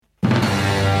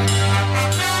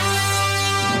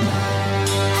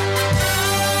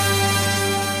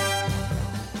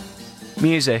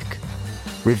Music.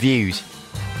 Reviews.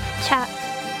 Chat.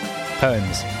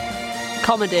 Poems.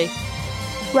 Comedy.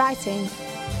 Writing.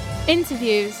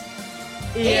 Interviews.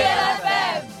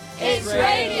 ELFM, it's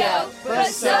radio, but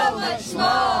so much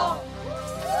more.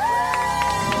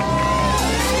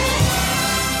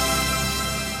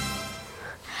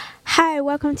 Hi,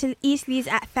 welcome to East Leeds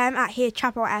FM at here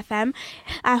Chapel FM.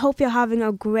 I hope you're having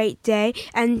a great day.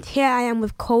 And here I am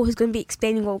with Cole, who's going to be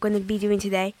explaining what we're going to be doing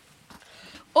today.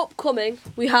 Upcoming,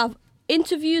 we have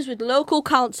interviews with local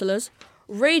councillors,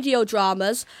 radio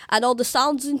dramas, and all the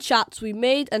sounds and chats we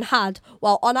made and had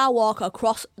while on our walk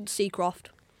across Seacroft.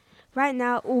 Right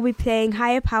now, we'll be playing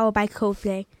Higher Power by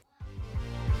Coldplay.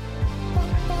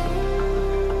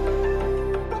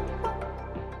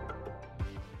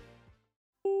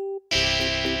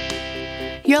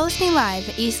 You're listening live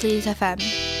at East Leeds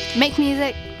FM. Make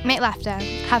music, make laughter,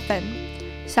 have fun.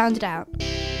 Sound it out.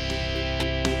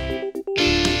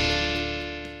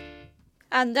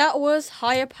 And that was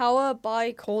Higher Power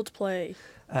by Coldplay.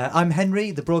 I'm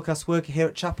Henry, the broadcast worker here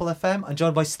at Chapel FM. I'm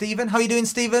joined by Stephen. How are you doing,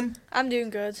 Stephen? I'm doing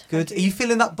good. Good. Are you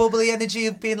feeling that bubbly energy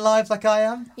of being live like I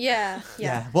am? Yeah.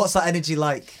 What's that energy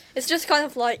like? It's just kind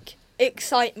of like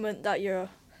excitement that you're,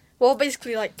 well,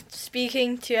 basically like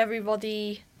speaking to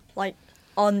everybody like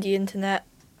on the internet.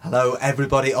 Hello,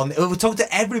 everybody we're talking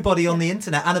to everybody on the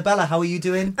internet. Annabella, how are you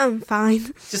doing? I'm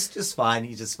fine. Just fine.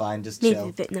 You're just fine. Just Maybe chill.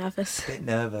 a bit nervous. Bit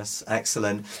nervous.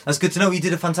 Excellent. That's good to know. You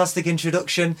did a fantastic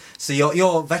introduction. So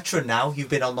you're a veteran now. You've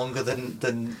been on longer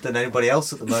than anybody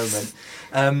else at the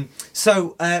moment.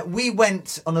 So we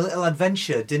went on a little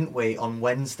adventure, didn't we, on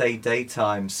Wednesday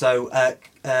daytime? So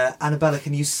Annabella,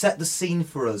 can you set the scene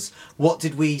for us? What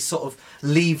did we sort of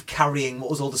leave carrying?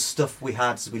 What was all the stuff we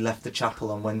had as we left the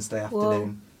chapel on Wednesday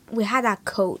afternoon? We had our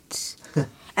coats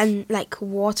and like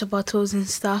water bottles and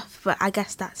stuff, but I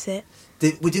guess that's it.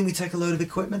 Didn't we take a load of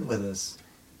equipment with us?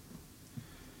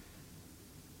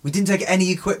 We didn't take any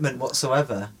equipment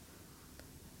whatsoever.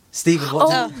 Stephen,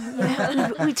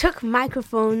 we took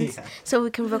microphones so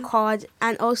we can record,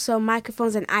 and also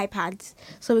microphones and iPads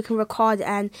so we can record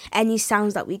and any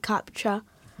sounds that we capture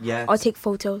or take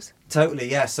photos. Totally,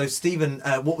 yeah. So, Stephen,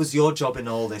 what was your job in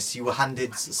all this? You were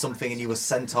handed something and you were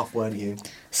sent off, weren't you?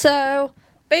 So,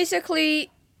 basically,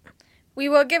 we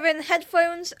were given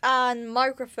headphones and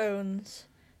microphones.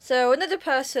 So, another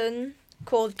person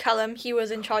called Callum, he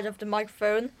was in charge of the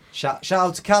microphone. Shout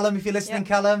out to Callum if you're listening,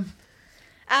 Callum.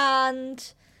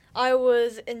 And I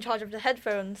was in charge of the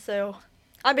headphones, so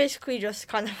I basically just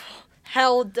kind of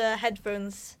held the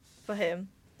headphones for him.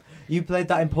 You played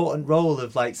that important role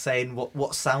of like saying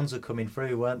what sounds were coming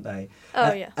through, weren't they?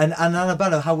 Oh yeah. And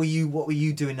Annabella, what were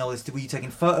you doing all this? Were you taking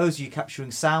photos? Were you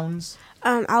capturing sounds?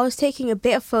 I was taking a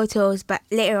bit of photos, but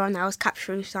later on I was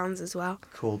capturing sounds as well.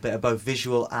 Cool, bit of both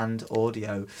visual and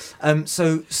audio.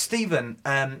 So Stephen,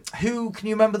 who can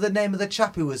you remember the name of the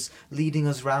chap who was leading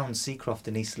us round Seacroft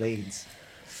in East Leeds?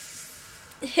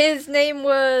 His name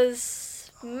was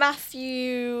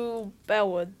Matthew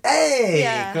Bellwood. Hey,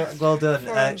 yeah. Well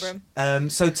done.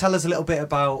 So tell us a little bit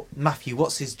about Matthew.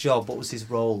 What's his job? What was his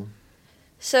role?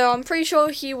 So I'm pretty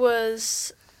sure he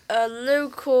was a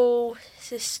local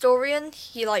historian.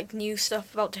 He knew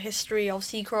stuff about the history of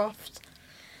Seacroft,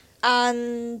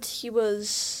 and he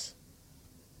was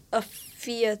a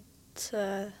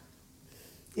theatre.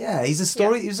 Yeah, he's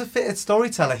a He was a fitted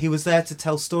storyteller. He was there to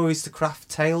tell stories, to craft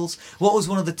tales. What was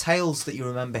one of the tales that you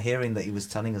remember hearing that he was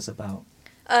telling us about?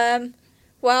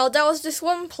 Well, there was this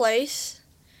one place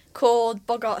called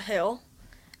Boggart Hill,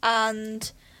 and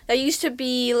there used to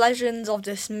be legends of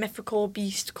this mythical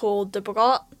beast called the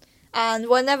Boggart. And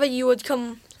whenever you would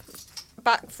come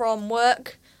back from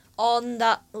work on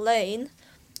that lane,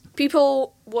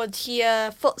 people would hear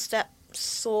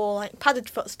footsteps or padded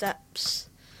footsteps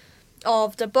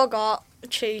of the Boggart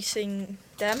chasing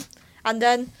them, and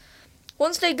then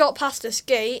once they got past this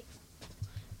gate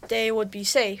they would be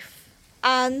safe.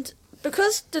 And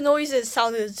because the noises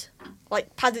sounded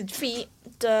like padded feet,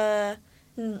 the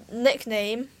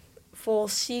nickname for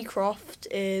Seacroft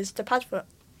is the Padfoot.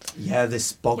 Yeah,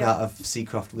 this Boggart of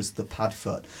Seacroft was the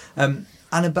Padfoot.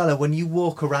 Annabella, when you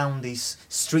walk around these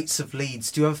streets of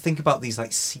Leeds, do you ever think about these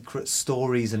secret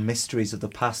stories and mysteries of the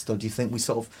past, or do you think we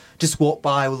sort of just walk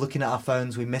by, we're looking at our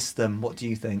phones, we miss them? What do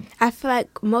you think? I feel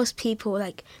like most people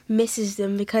misses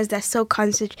them because they're so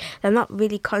they're not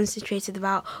really concentrated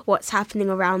about what's happening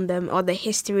around them or the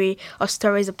history or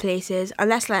stories of places,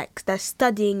 unless they're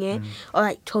studying it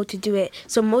or told to do it.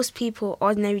 So most people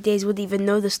ordinary days wouldn't even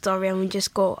know the story and would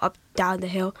just go up down the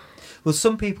hill. Well,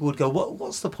 some people would go,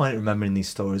 what's the point of remembering these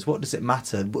stories? What does it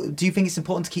matter? Do you think it's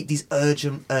important to keep these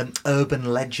urban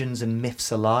legends and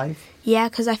myths alive? Yeah,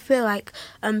 because I feel like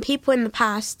people in the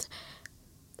past,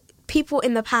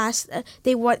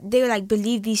 they like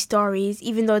believe these stories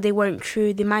even though they weren't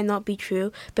true. They might not be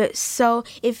true, but so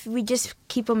if we just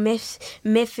keep keep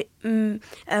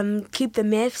the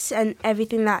myths and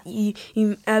everything that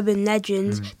you urban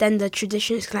legends, then the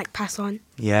traditions can like pass on.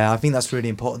 Yeah, I think that's really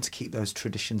important to keep those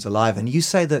traditions alive. And you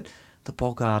say that the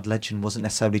Boggart legend wasn't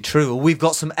necessarily true. Well, we've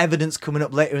got some evidence coming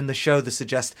up later in the show that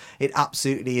suggests it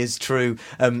absolutely is true.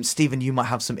 Stephen, you might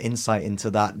have some insight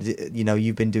into that. You know,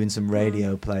 you've been doing some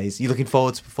radio plays. You looking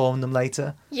forward to performing them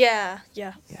later? Yeah.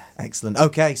 Excellent.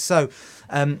 Okay, so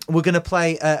we're going to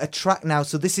play a track now.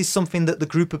 So this is something that the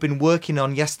group have been working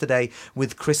on yesterday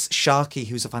with Chris Sharkey,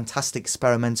 who's a fantastic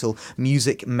experimental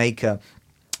music maker.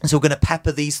 So we're going to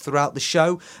pepper these throughout the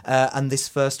show, and this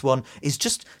first one is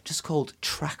just called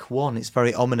Track 1. It's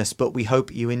very ominous, but we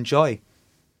hope you enjoy.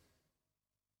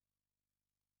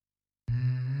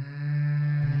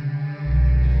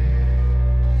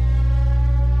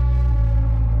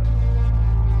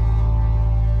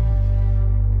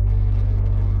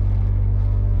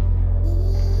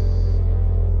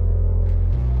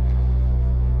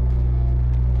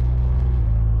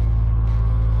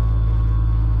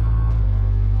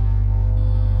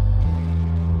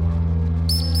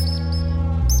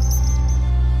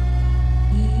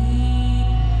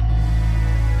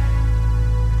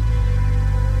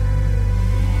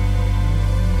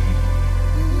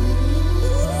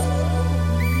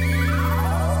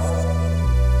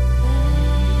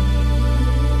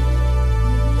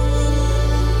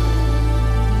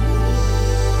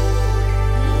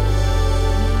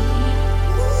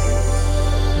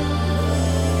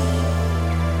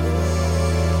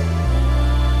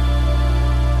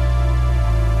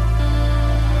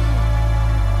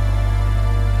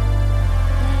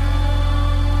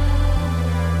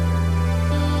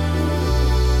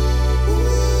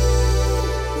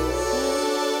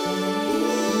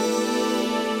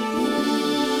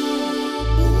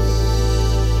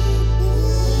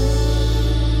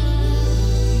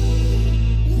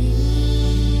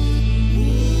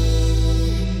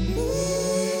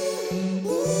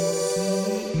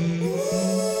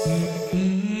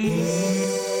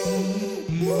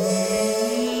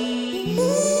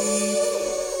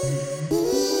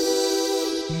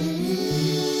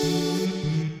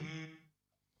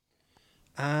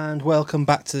 Welcome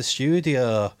back to the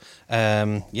studio.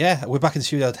 We're back in the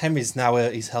studio. Henry's now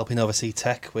he's helping oversee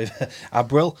tech with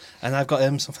Abril, and I've got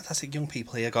some fantastic young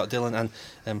people here. I've got Dylan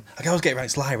and I can always get it right.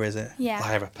 It's Lyra, is it? Yeah.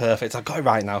 Lyra, perfect. I've got it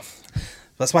right now.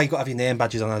 That's why you've got to have your name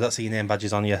badges on. I don't see your name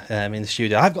badges on you in the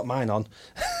studio. I've got mine on.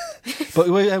 But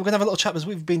we're going to have a little chat because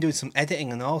we've been doing some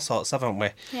editing and all sorts, haven't we?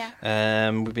 Yeah.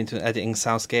 We've been doing editing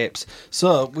soundscapes.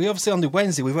 So we obviously on the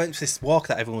Wednesday, we went to this walk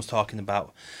that everyone was talking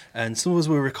about. And some of us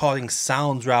were recording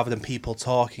sounds rather than people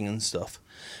talking and stuff.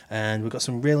 And we've got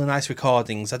some really nice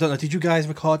recordings. I don't know, did you guys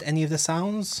record any of the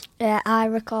sounds? Yeah, I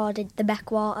recorded the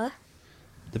Beckwater.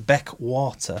 The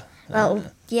Beckwater?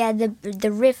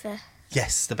 The river.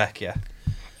 Yes, the Beck, yeah.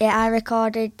 Yeah, I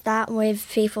recorded that with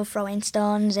people throwing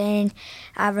stones in.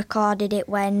 I recorded it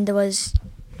when there was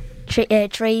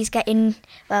trees getting,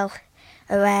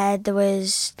 where there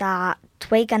was that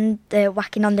twig and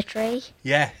whacking on the tree.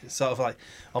 Yeah, it's sort of like,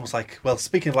 almost like, well,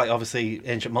 speaking of like obviously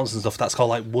ancient monsters and stuff, that's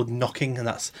called like wood knocking, and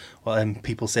that's what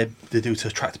people say they do to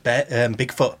attract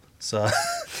Bigfoot. So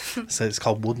it's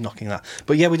called wood knocking that.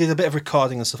 But yeah, we did a bit of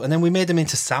recording and stuff, and then we made them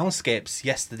into soundscapes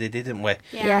yesterday, didn't we?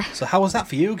 Yeah. So how was that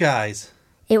for you guys?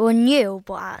 It was new,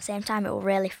 but at the same time, it was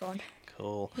really fun.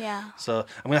 Cool. Yeah. So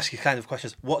I'm going to ask you kind of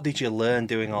questions. What did you learn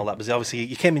doing all that? Because obviously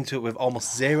you came into it with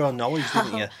almost zero knowledge,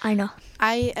 didn't you? I know.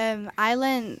 I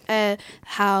learned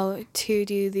how to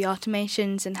do the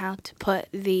automations and how to put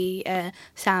the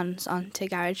sounds onto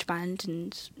GarageBand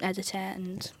and edit it,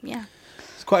 and yeah.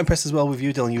 It's quite impressed as well with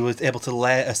you, Dylan. You were able to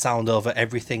layer a sound over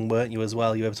everything, weren't you, as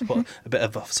well? You were able to put a bit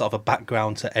of a, sort of a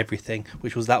background to everything,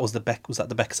 was that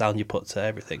the Beck sound you put to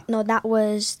everything? No, that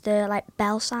was the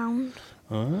bell sound.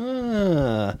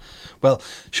 Ah. Well,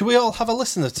 should we all have a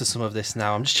listen to some of this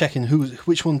now? I'm just checking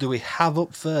which one do we have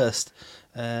up first.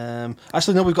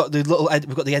 Actually, no, we've got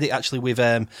the edit actually with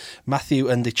Matthew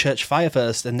and the church fire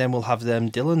first, and then we'll have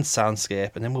Dylan's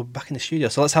soundscape, and then we'll be back in the studio.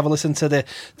 So let's have a listen to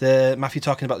the Matthew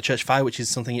talking about the church fire, which is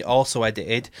something he also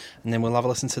edited, and then we'll have a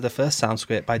listen to the first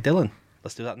soundscape by Dylan.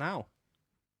 Let's do that now.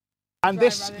 And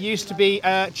this used to be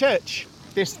a church.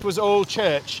 this was all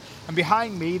church. And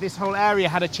behind me, this whole area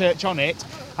had a church on it.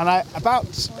 And about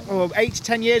 8 to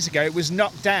 10 years ago, it was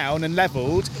knocked down and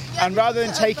levelled. And rather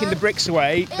than taking the bricks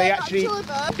away, they actually,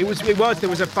 there was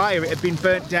a fire, it had been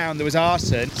burnt down, there was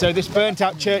arson. So this burnt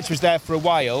out church was there for a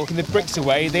while. And the bricks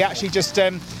away, they actually just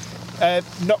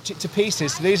knocked it to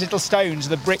pieces. So these little stones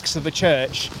are the bricks of the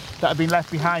church that have been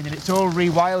left behind, and it's all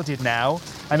rewilded now.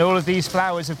 And all of these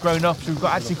flowers have grown up. So we've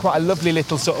got actually quite a lovely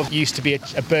little sort of, used to be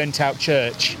a burnt out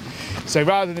church. So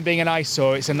rather than being an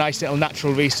eyesore, it's a nice little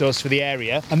natural resource for the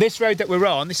area. And this road that we're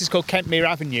on, this is called Kentmere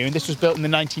Avenue, and this was built in the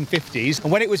 1950s.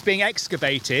 And when it was being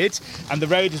excavated and the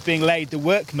road was being laid, the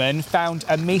workmen found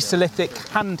a Mesolithic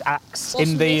hand axe.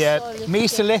 In the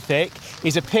Mesolithic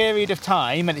is a period of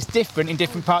time, and it's different in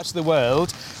different parts of the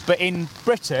world. But in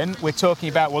Britain, we're talking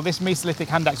about, well, this Mesolithic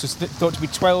hand axe was thought to be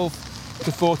 12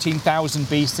 to 14,000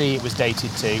 BC it was dated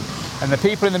to. And the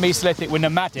people in the Mesolithic were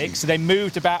nomadic, so they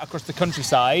moved about across the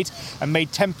countryside and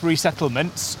made temporary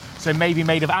settlements, so maybe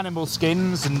made of animal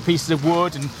skins and pieces of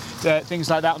wood and things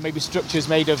like that, or maybe structures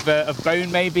made of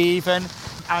bone maybe even.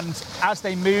 And as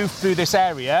they moved through this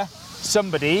area,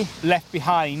 somebody left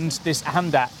behind this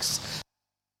hand axe.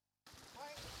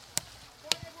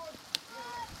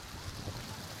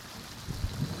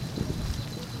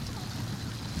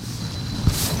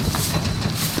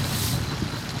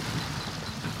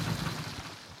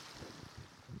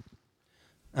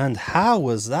 And how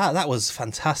was that? That was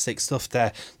fantastic stuff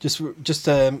there. Just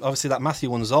obviously that Matthew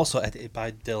one was also edited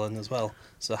by Dylan as well.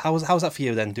 So how was that for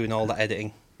you then, doing all that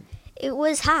editing? It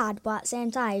was hard, but at the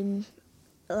same time,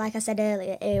 like I said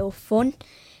earlier, it was fun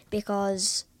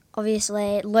because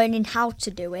obviously learning how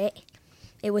to do it,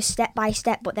 it was step by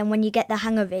step, but then when you get the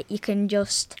hang of it, you can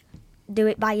just do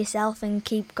it by yourself and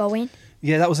keep going.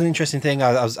 Yeah, that was an interesting thing.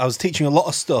 I was teaching a lot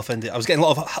of stuff, and I was getting a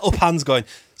lot of up hands going,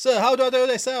 "Sir, how do I do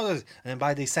this?" And then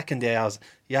by the second day,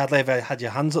 you hardly ever had your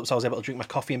hands up, so I was able to drink my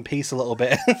coffee in peace a little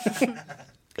bit.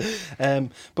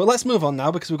 But let's move on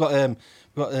now, because we've got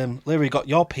Lyra, got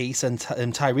your piece, and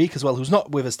Tyreek as well, who's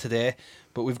not with us today.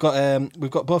 But we've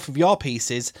got both of your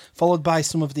pieces, followed by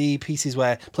some of the pieces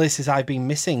where places I've been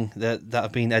missing that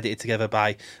have been edited together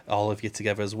by all of you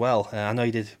together as well. I know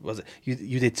you did.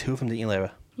 You did two of them, didn't you,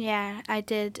 Lyra? Yeah, I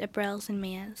did Abril's and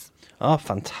Mia's. Oh,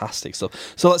 fantastic stuff.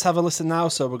 So let's have a listen now.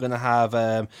 So we're going to have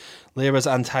Lyra's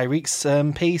and Tyreek's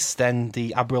piece, then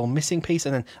the Abril missing piece,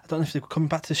 and then I don't know if they're coming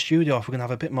back to the studio or if we're going to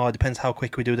have a bit more. It depends how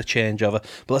quick we do the changeover.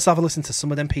 But let's have a listen to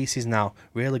some of them pieces now.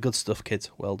 Really good stuff,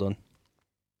 kids. Well done.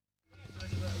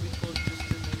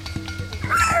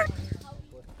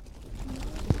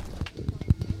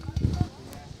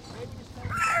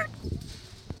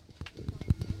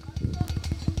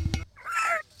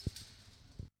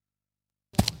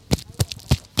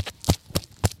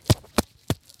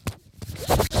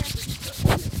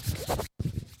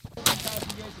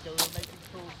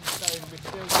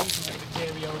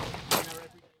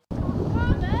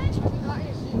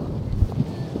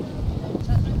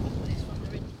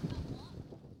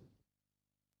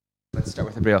 Let's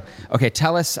start with Abril. Okay,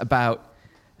 tell us about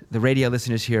the radio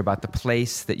listeners here about the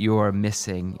place that you're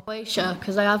missing. Croatia,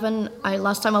 because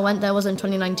last time I went there was in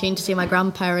 2019 to see my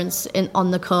grandparents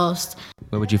on the coast.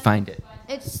 Where would you find it?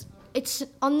 It's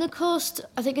on the coast.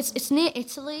 I think it's near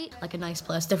Italy. Like a nice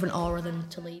place, different aura than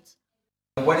to Leeds.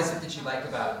 What is it that you like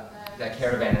about that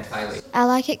caravan in Thailand? I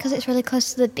like it because it's really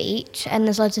close to the beach and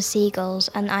there's loads of seagulls,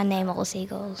 and I name all the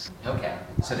seagulls. Okay,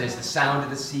 so there's the sound of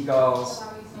the seagulls.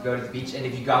 You go to the beach, and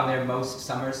have you gone there most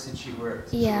summers since you were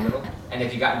little? And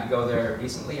have you gotten to go there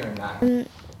recently or not?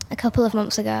 A couple of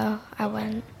months ago, I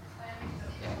went.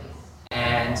 Okay.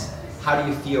 And how do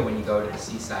you feel when you go to the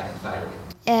seaside in Thailand?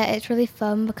 Yeah, it's really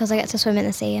fun because I get to swim in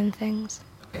the sea and things.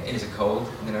 Okay. And is it cold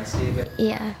in the North Sea a bit?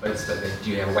 Yeah. But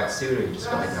do you have a wetsuit, or you just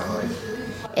go like normally?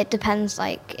 It depends,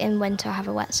 like in winter I have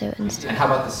a wetsuit and stuff. And how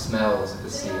about the smells of the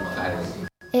sea in Thailand?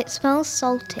 It smells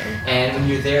salty. And when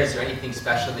you're there, is there anything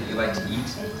special that you like to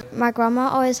eat? My grandma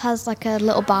always has like a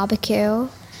little barbecue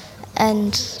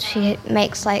and she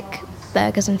makes like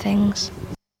burgers and things.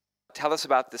 Tell us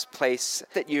about this place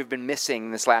that you've been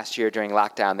missing this last year during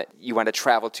lockdown that you want to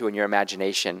travel to in your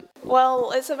imagination.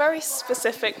 Well, it's a very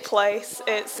specific place.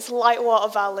 It's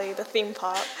Lightwater Valley, the theme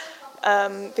park.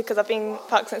 Because I've been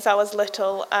back since I was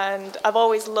little, and I've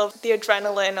always loved the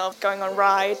adrenaline of going on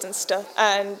rides and stuff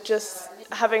and just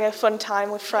having a fun time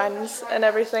with friends and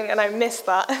everything, and I miss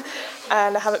that,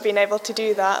 and I haven't been able to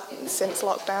do that since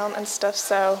lockdown and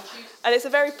stuff. And it's a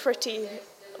very pretty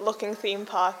looking theme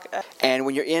park. And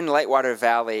when you're in Lightwater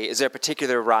Valley, is there a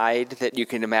particular ride that you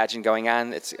can imagine going on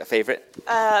that's a favorite?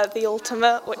 The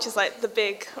Ultimate, which is like the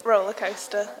big roller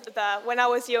coaster there. When I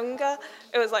was younger,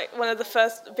 it was like one of the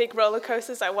first big roller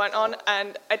coasters I went on,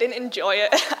 and I didn't enjoy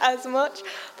it as much.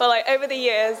 But like over the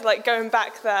years, like going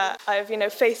back there, I've, you know,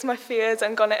 faced my fears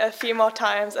and gone it a few more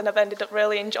times, and I've ended up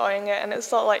really enjoying it. And it's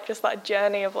sort of like just that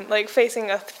journey of like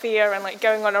facing a fear and like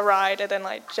going on a ride and then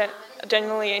like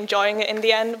genuinely enjoying it in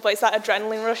the end. But it's that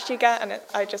adrenaline rush you get, and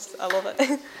I love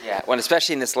it. Yeah, well,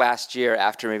 especially in this last year,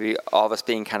 after maybe all of us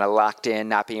being kind of locked in,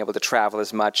 not being able to travel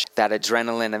as much, that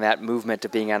adrenaline and that movement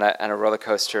of being on a roller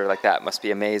coaster like that must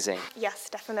be amazing. Yes,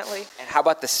 definitely. And how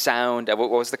about the sound?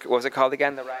 What was it called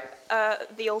again? The ride?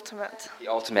 The Ultimate. The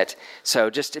Ultimate. So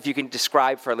just if you can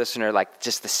describe for a listener, like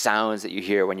just the sounds that you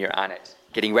hear when you're on it,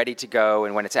 getting ready to go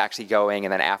and when it's actually going,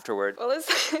 and then afterward. Well,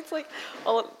 it's like,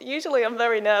 well, usually I'm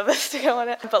very nervous to go on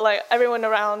it, but like everyone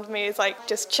around me is like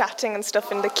just chatting and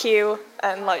stuff in the queue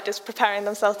and like just preparing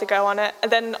themselves to go on it.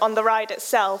 And then on the ride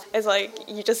itself is like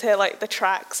you just hear like the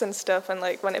tracks and stuff, and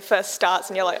like when it first starts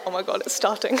and you're like, oh my god, it's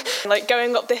starting. Like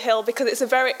going up the hill, because it's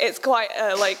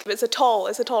a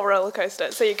tall roller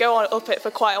coaster, so you go on up it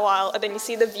for quite a while, and then you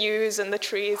see the views and the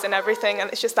trees and everything,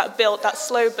 and it's just that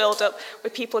slow build up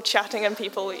with people chatting and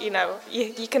people, you know,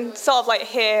 you can sort of like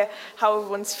hear how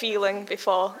everyone's feeling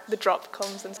before the drop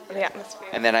comes and the atmosphere.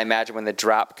 And then I imagine when the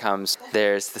drop comes,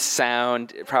 there's the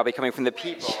sound probably coming from the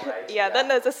people, right? Yeah, then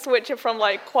there's a switch from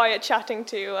like quiet chatting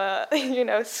to, you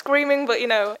know, screaming, but, you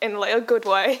know, in like a good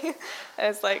way. And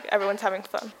it's like everyone's having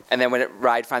fun. And then when the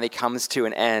ride finally comes to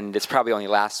an end, it's probably only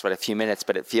lasts, a few minutes,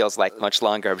 but it feels like much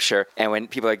longer, I'm sure. And when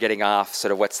people are getting off,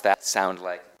 sort of what's that sound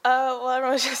like? Well,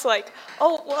 everyone's just like,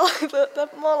 oh, well,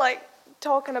 they're more like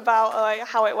talking about like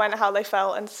how it went, how they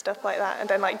felt and stuff like that, and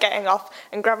then like getting off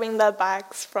and grabbing their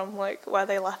bags from like where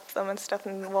they left them and stuff,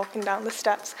 and walking down the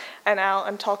steps and out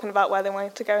and talking about where they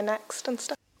wanted to go next and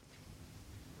stuff.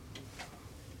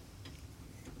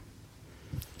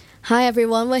 Hi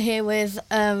everyone, we're here with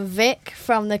Vic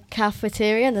from the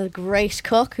cafeteria, and the great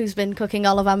cook who's been cooking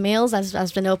all of our meals,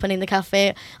 has been opening the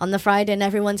cafe on the Friday, and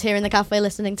everyone's here in the cafe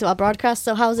listening to our broadcast.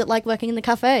 So how's it like working in the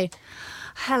cafe?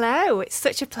 Hello, it's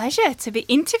such a pleasure to be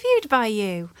interviewed by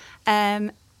you.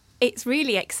 It's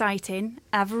really exciting.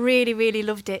 I've really, really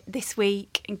loved it this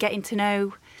week and getting to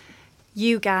know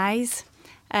you guys.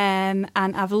 And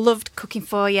I've loved cooking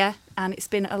for you, and it's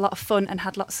been a lot of fun and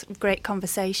had lots of great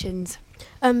conversations.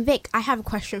 Vic, I have a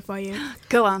question for you.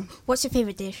 Go on. What's your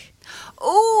favourite dish?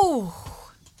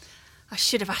 Oh, I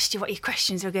should have asked you what your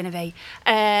questions were going to be.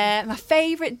 My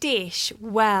favourite dish,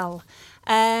 well,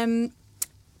 I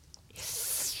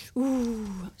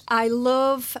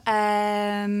love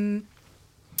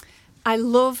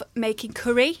making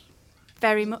curry,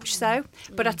 very much so.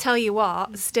 But I tell you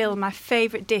what, still my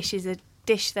favourite dish is a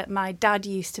dish that my dad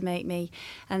used to make me,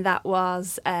 and that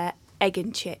was egg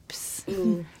and chips.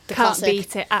 Can't Can't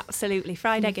beat it, absolutely.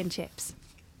 Fried egg and chips.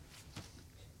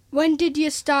 When did you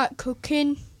start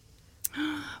cooking?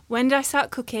 When did I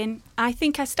start cooking? I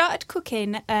think I started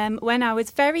cooking when I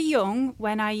was very young,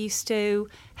 when I used to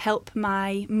help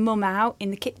my mum out in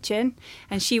the kitchen,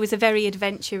 and she was a very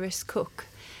adventurous cook.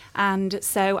 And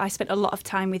so I spent a lot of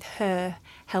time with her,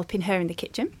 helping her in the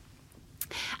kitchen.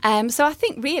 So I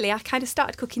think really I kind of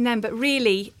started cooking then, but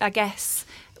really I guess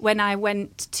when I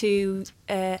went to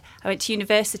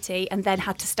university and then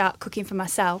had to start cooking for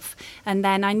myself, and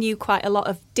then I knew quite a lot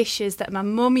of dishes that my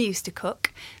mum used to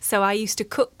cook. So I used to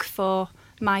cook for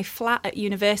my flat at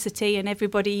university, and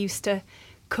everybody used to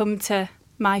come to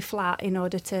my flat in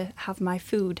order to have my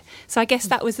food. So I guess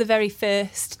that was the very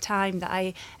first time that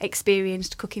I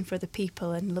experienced cooking for other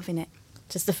people and loving it.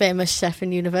 Just the famous chef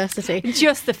in university.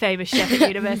 Just the famous chef at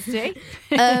university.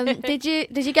 Did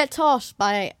you get taught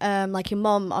by like your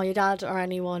mum or your dad or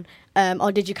anyone,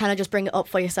 or did you kind of just bring it up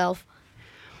for yourself?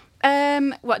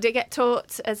 What, did I get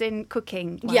taught as in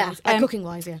cooking? Yeah, cooking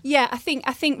wise, yeah. Yeah, I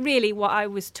think really what I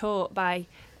was taught by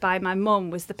my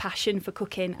mum was the passion for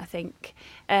cooking, I think,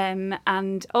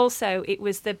 and also it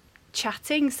was the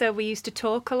chatting. So we used to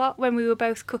talk a lot when we were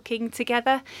both cooking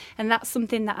together, and that's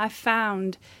something that I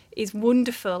found is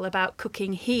wonderful about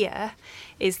cooking here,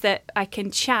 is that I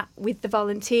can chat with the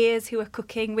volunteers who are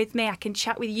cooking with me. I can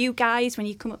chat with you guys when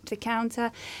you come up to the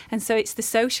counter, and so it's the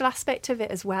social aspect of it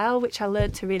as well, which I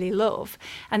learned to really love.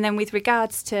 And then with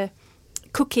regards to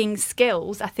cooking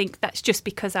skills, I think that's just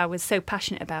because I was so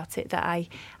passionate about it that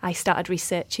I started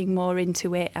researching more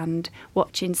into it and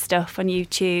watching stuff on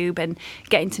YouTube and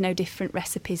getting to know different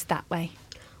recipes that way.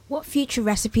 What future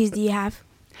recipes do you have?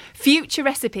 Future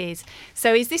recipes.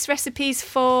 So is this recipes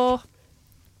to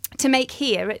make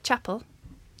here at Chapel?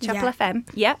 Chapel Yeah. FM,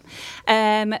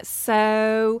 yep.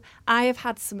 So I have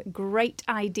had some great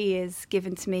ideas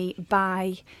given to me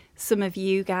by some of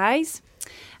you guys.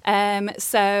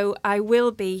 So I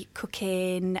will be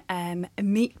cooking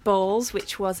meatballs,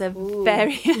 which was a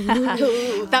very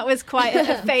that was quite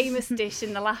a famous dish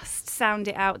in the last Sound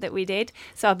It Out that we did.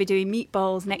 So I'll be doing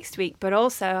meatballs next week, but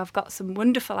also I've got some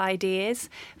wonderful ideas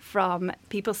from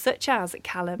people such as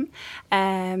Callum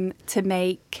to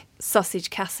make sausage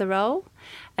casserole.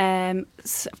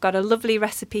 So I've got a lovely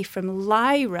recipe from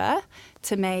Lyra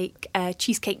to make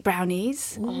cheesecake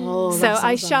brownies. Oh, so that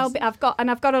I sounds shall nice. be.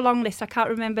 I've got a long list. I can't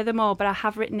remember them all, but I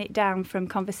have written it down from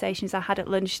conversations I had at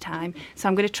lunchtime. So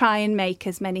I'm going to try and make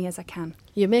as many as I can.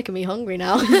 You're making me hungry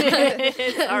now.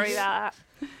 Sorry about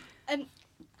that.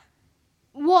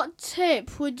 What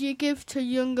tip would you give to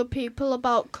younger people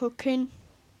about cooking?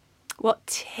 What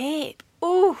tip?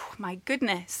 Oh my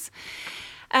goodness.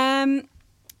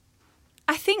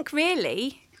 I think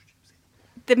really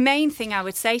the main thing I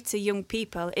would say to young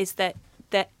people is that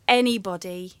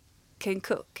anybody can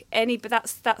cook.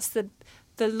 That's the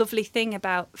lovely thing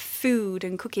about food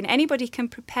and cooking. Anybody can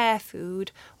prepare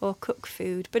food or cook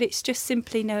food, but it's just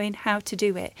simply knowing how to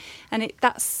do it. And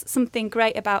that's something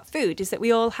great about food, is that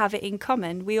we all have it in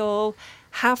common. We all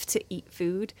have to eat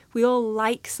food. We all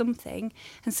like something.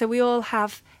 And so we all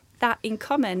have that in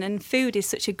common. And food is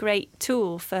such a great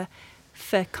tool for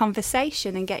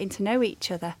conversation and getting to know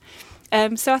each other.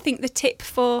 So I think the tip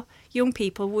for young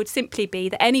people would simply be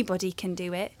that anybody can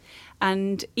do it.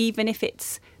 And even if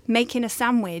it's making a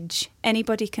sandwich,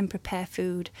 anybody can prepare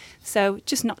food. So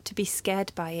just not to be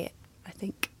scared by it, I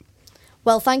think.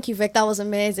 Well, thank you, Vic. That was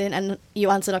amazing. And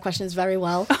you answered our questions very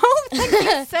well. Oh, thank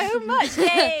you so much.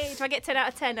 Yay. Do I get 10 out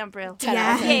of 10, Umbrill? 10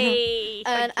 out of 10. Yay.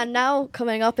 And now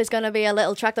coming up is going to be a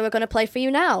little track that we're going to play for you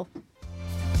now.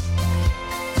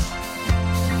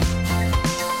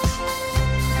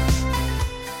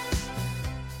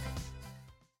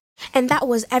 And that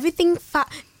was Everything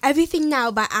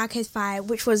Now by Arcade Fire,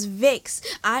 which was Vic's,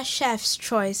 our chef's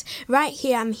choice. Right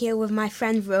here, I'm here with my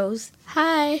friend Rose.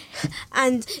 Hi.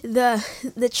 And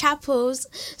the chapel's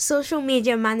social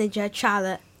media manager,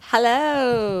 Charlotte.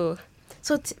 Hello.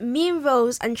 So me and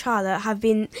Rose and Charlotte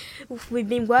we've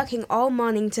been working all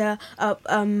morning to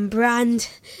brand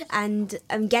and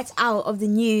get out of the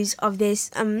news of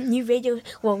this new radio,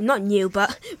 well, not new,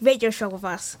 but radio show with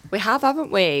us. We have,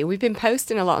 haven't we? We've been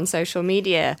posting a lot on social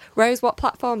media. Rose, what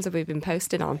platforms have we been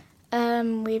posting on?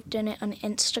 We've done it on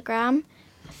Instagram,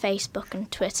 Facebook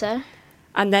and Twitter.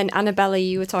 And then Annabella,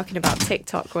 you were talking about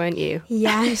TikTok, weren't you?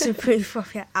 Yeah, it's a pretty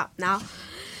popular app now.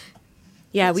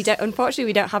 Yeah, unfortunately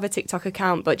we don't have a TikTok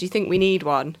account, but do you think we need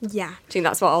one? Yeah. Do you think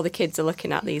that's what all the kids are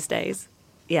looking at these days?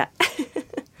 Yeah.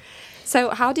 So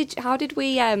how did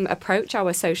we approach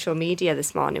our social media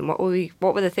this morning? What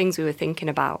were the things we were thinking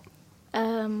about?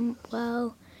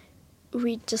 Well,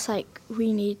 we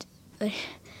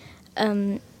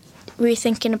were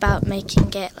thinking about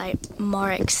making it like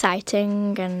more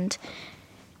exciting and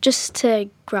just to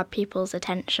grab people's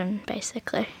attention,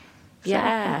 basically.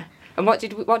 Yeah. And what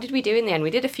did we do in the end? We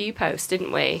did a few posts,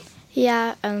 didn't we?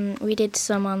 Yeah, we did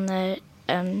some on the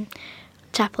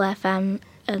Chapel FM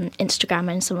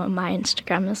Instagram and some on my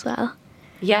Instagram as well.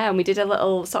 Yeah, and we did a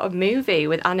little sort of movie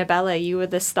with Annabella. You were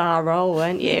the star role,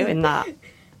 weren't you, in that?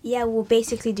 Yeah, we're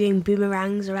basically doing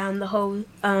boomerangs around the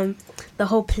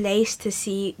whole place to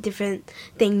see different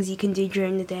things you can do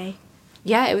during the day.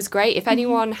 Yeah, it was great. If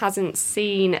anyone hasn't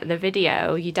seen the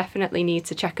video, you definitely need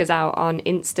to check us out on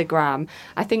Instagram.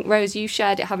 I think, Rose, you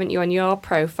shared it, haven't you, on your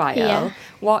profile? Yeah.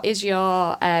 What is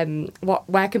your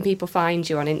where can people find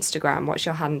you on Instagram? What's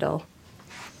your handle?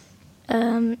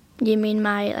 You mean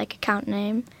my account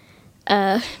name?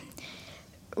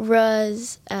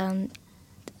 Rose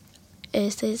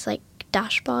is this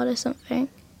dashboard or something.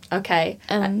 Okay.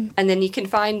 And then you can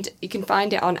find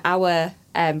it on our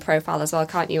profile as well,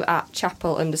 can't you? At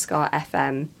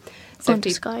chapel_FM. So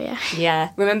underscore, yeah.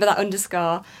 Yeah, remember that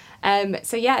underscore.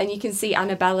 So yeah, and you can see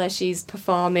Annabella, she's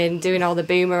performing, doing all the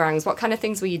boomerangs. What kind of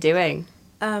things were you doing?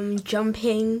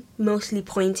 Jumping, mostly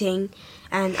pointing,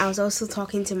 and I was also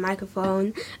talking to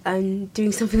microphone and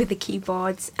doing something with the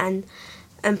keyboards and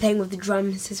playing with the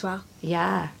drums as well.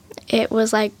 Yeah. It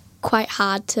was quite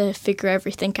hard to figure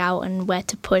everything out and where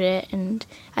to put it, and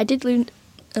I did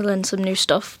learn some new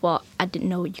stuff what I didn't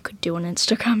know you could do on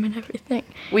Instagram and everything.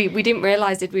 We didn't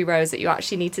realise, did we, Rose, that you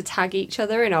actually need to tag each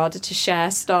other in order to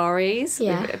share stories?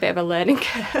 Yeah. A bit of a learning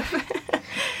curve.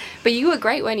 But you were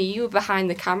great, weren't you? You were behind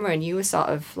the camera and you were sort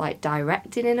of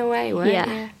directing in a way, weren't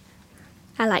you?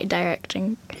 I like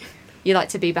directing. You like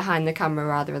to be behind the camera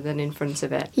rather than in front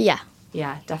of it? Yeah.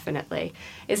 Yeah, definitely.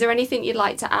 Is there anything you'd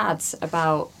like to add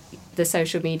about the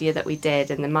social media that we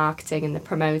did and the marketing and the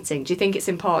promoting? Do you think it's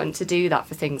important to do that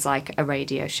for things like a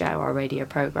radio show or a radio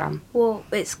programme? Well,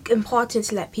 it's important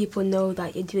to let people know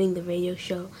that you're doing the radio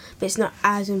show, but it's not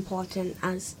as important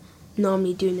as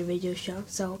normally doing the radio show.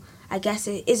 So I guess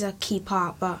it is a key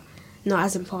part, but not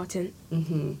as important.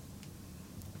 Mm-hmm.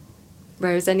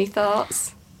 Rose, any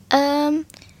thoughts?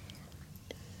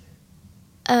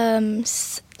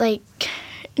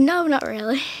 No, not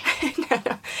really.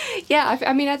 Yeah,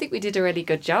 I mean, I think we did a really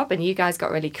good job and you guys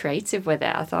got really creative with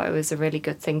it. I thought it was a really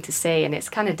good thing to see, and it's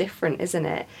kind of different, isn't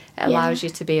it? It allows you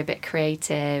to be a bit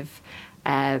creative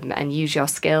and use your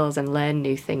skills and learn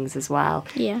new things as well.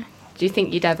 Yeah. Do you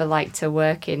think you'd ever like to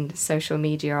work in social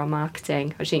media or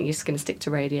marketing, or do you think you're just going to stick to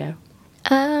radio?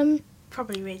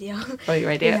 Probably radio. Probably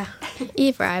radio. Yeah.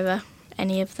 Either.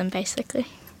 Any of them, basically.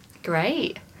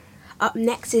 Great. Up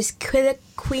next is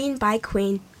Queen by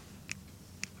Queen.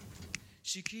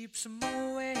 She keeps a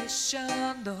Moet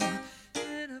Chandon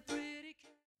in a pretty...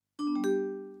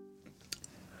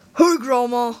 Hey,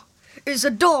 Grandma. It's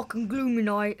a dark and gloomy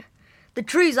night. The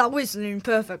trees are whistling in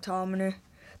perfect harmony.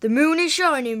 The moon is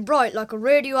shining bright like a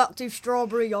radioactive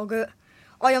strawberry yoghurt.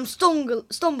 I am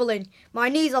stumbling. My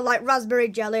knees are like raspberry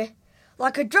jelly.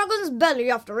 Like a dragon's belly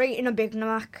after eating a Big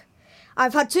Mac.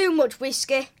 I've had too much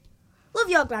whiskey. Love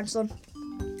your grandson.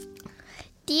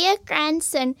 Dear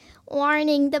grandson,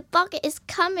 warning, the boggart is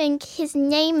coming. His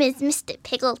name is Mr.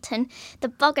 Piggleton. The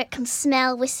boggart can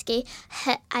smell whiskey.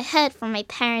 I heard from my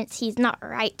parents he's not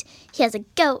right. He has a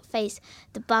goat face.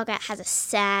 The boggart has a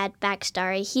sad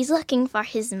backstory. He's looking for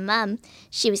his mum.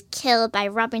 She was killed by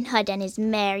Robin Hood and his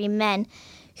merry men,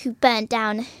 who burnt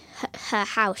down her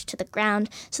house to the ground.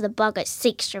 So the boggart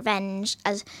seeks revenge.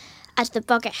 As the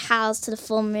boggart howls to the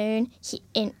full moon,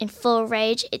 in full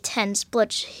rage, it turns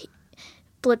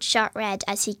bloodshot red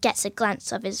as he gets a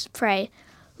glance of his prey.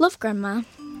 Love, Grandma.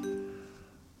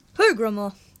 Hey,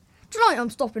 Grandma. Tonight I'm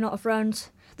stopping at a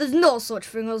friend's. There's no such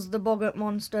thing as the boggart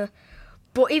monster.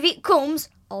 But if it comes,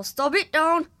 I'll stab it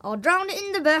down, I'll drown it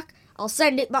in the beck, I'll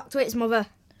send it back to its mother.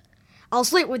 I'll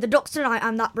sleep with the ducks tonight,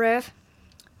 I'm that brave.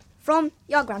 From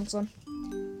your grandson.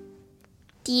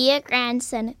 Dear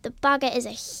grandson, the boggart is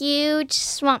a huge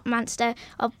swamp monster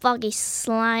of boggy,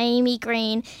 slimy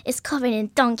green. It's covered in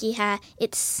donkey hair.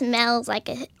 It smells like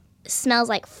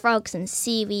frogs and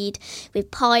seaweed,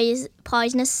 with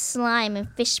poisonous slime and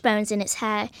fish bones in its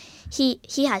hair. He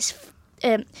has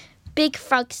big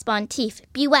frog spawn teeth.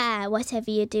 Beware,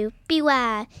 whatever you do,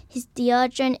 beware. His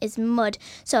deodorant is mud,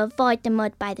 so avoid the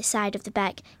mud by the side of the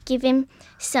beck. Give him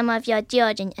some of your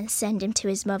deodorant and send him to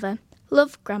his mother.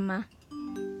 Love, Grandma.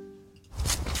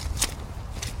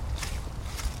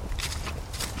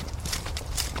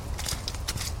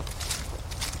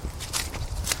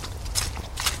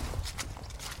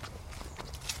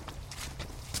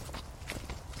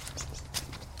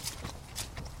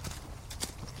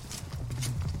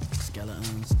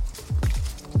 Skeletons.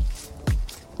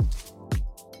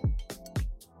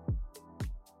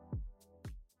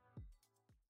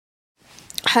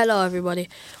 Hello everybody,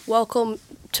 welcome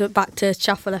back to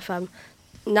Chaffel FM.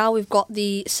 Now we've got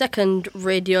the second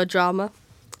radio drama,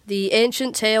 The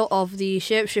Ancient Tale of the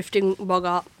Shape-Shifting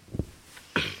Boggart.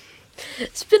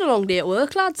 It's been a long day at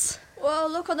work, lads. Well,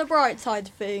 look on the bright side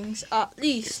of things. At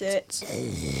least it's...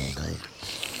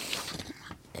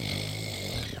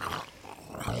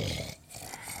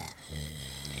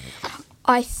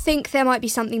 I think there might be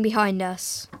something behind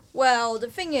us. Well, the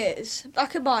thing is,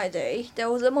 back in my day, there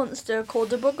was a monster called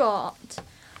the Boggart.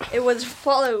 It would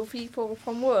follow people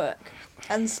from work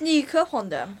and sneak up on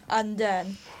them and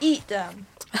then eat them.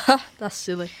 That's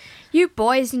silly. You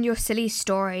boys and your silly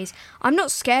stories. I'm not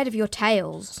scared of your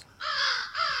tales.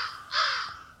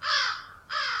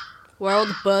 Where are all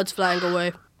the birds flying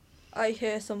away? I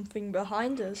hear something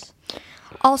behind us.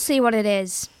 I'll see what it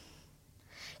is.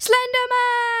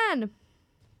 Slenderman!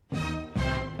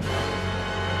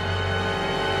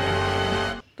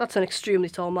 That's an extremely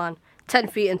tall man. 10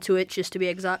 feet and 2 inches to be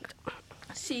exact.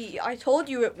 See, I told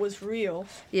you it was real.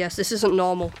 Yes, this isn't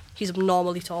normal. He's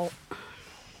abnormally tall.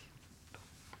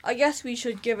 I guess we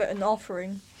should give it an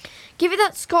offering. Give it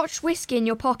that Scotch whiskey in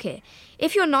your pocket.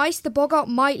 If you're nice, the boggart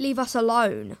might leave us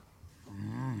alone.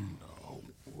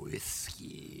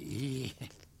 Whiskey.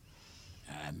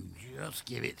 Just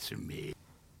give it to me.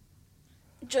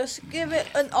 Just give it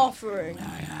an offering.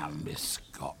 I am Miss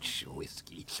Scotch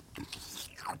whiskey.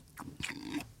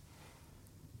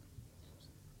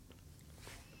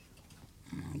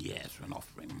 Yes, an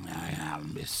offering. I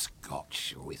am Miss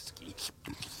Scotch whiskey.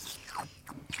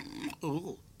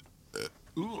 Ooh.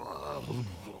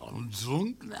 I'm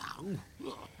drunk now.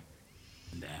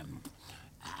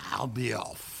 I'll be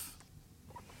off.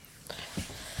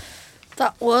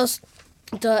 That was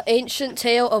The Ancient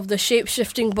Tale of the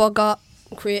Shape-Shifting Boggart,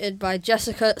 created by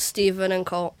Jessica, Stephen and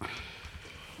Colt.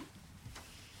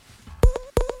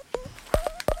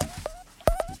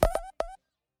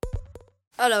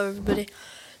 Hello everybody.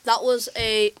 That was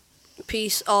a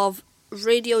piece of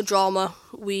radio drama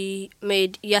we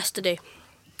made yesterday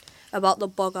about the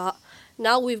boggart.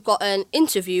 Now we've got an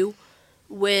interview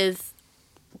with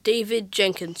David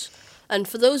Jenkins. And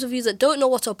for those of you that don't know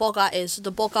what a boggart is,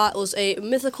 the boggart was a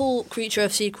mythical creature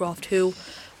of Seacroft who,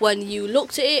 when you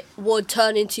looked at it, would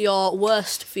turn into your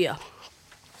worst fear.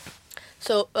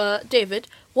 So, David,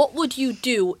 what would you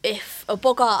do if a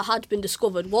boggart had been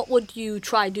discovered? What would you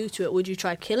try do to it? Would you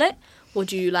try kill it?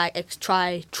 Would you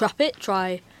try trap it?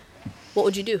 What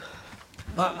would you do?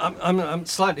 I'm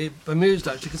slightly bemused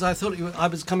actually because I thought I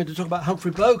was coming to talk about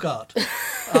Humphrey Bogart,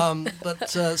 but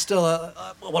still,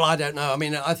 well, I don't know. I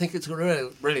mean, I think it's a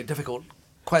really difficult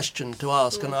question to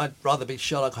ask, and I'd rather be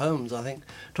Sherlock Holmes. I think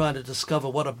trying to discover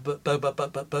what a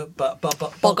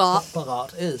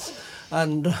boggart is,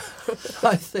 and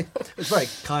I think it's very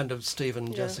kind of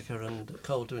Stephen, Jessica, and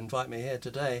Cole to invite me here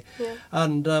today,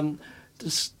 and.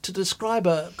 To describe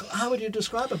how would you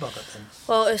describe a boggart then?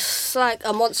 Well, it's like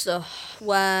a monster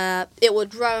where it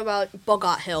would roam about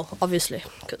Boggart Hill, obviously,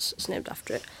 because it's named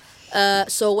after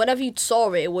it. So whenever you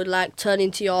saw it, it would turn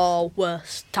into your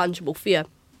worst tangible fear.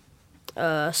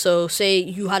 So say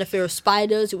you had a fear of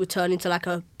spiders, it would turn into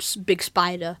a big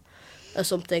spider or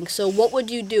something. So what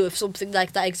would you do if something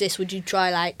like that exists? Would you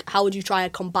try how would you try to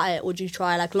combat it? Would you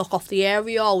try lock off the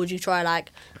area, or would you try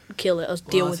kill it or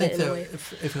deal with it in a way?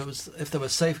 If there were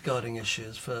safeguarding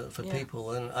issues for people,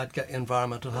 then I'd get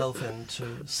environmental health in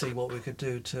to see what we could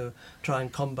do to try and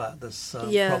combat this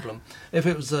problem. If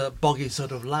it was a boggy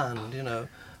sort of land,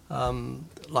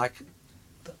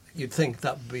 you'd think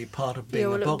that would be part of being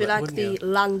a boggart, it would be wouldn't the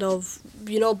land of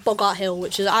Boggart Hill,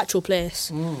 which is an actual place.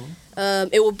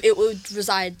 It would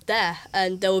reside there,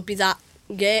 and there would be that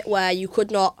gate where it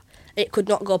could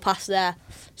not go past there.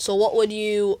 So what would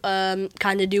you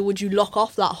kind of do? Would you lock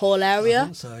off that whole area? I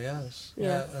think so, yes.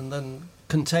 Yeah, and then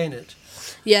contain it.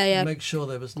 Yeah. Make sure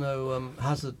there was no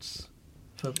hazards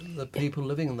for the people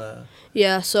living there.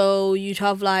 Yeah, so you'd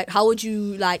have how would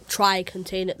you try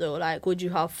contain it though? Would you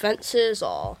have fences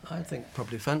or? I think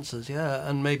probably fences, yeah,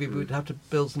 and maybe we'd have to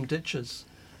build some ditches,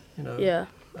 Yeah,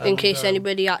 in case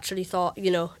anybody actually thought,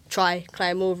 try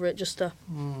climb over it just to.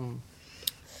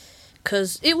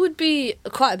 Because it would be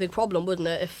quite a big problem, wouldn't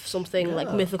it, if something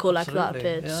mythical like that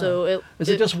appeared? Yeah. So is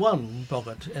it just one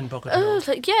boggart in Boggart Hill?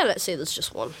 Yeah, let's say there's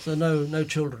just one. So no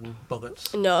children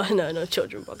boggarts? No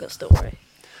children boggarts, don't worry.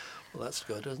 Well, that's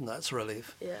good, isn't that? That's a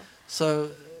relief. Yeah. So,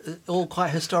 all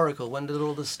quite historical. When did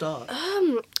all this start?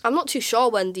 I'm not too sure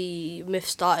when the myth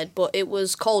started, but it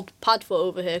was called Padfoot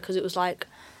over here because it was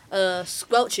a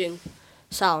squelching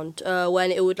sound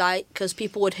when it would because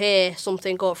people would hear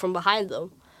something go up from behind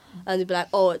them. And they'd be like,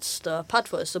 oh, it's the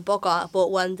Padfoot, it's the boggart. But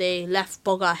when they left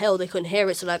Boggart Hill, they couldn't hear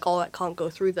it, so oh, I can't go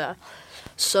through there.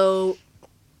 So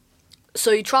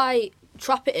you try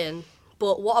trap it in,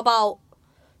 but what about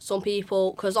some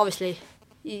people? Because obviously,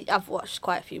 I've watched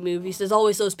quite a few movies. There's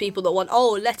always those people that want,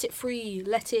 oh, let it free, and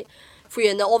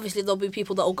then obviously there'll be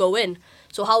people that will go in.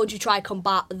 So how would you try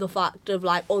combat the fact of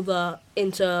other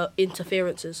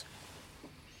interferences?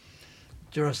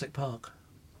 Jurassic Park.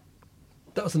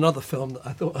 That was another film that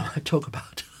I thought I'd talk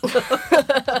about.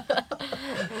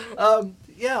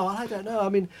 Yeah, well, I don't know. I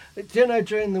mean, do you know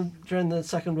during the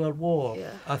Second World War,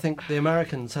 I think the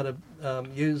Americans had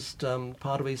used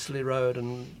part of Eastleigh Road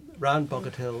and round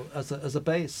Boggart Hill as a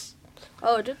base.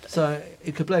 Oh, did they? So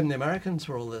you could blame the Americans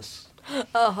for all this.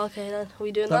 Oh, okay then. Are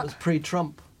we doing that? That was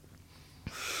pre-Trump.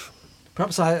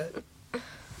 Perhaps and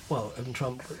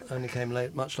Trump only came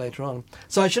much later on.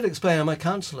 So I should explain, I'm a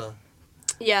councillor.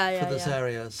 For this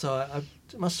area, so I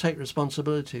must take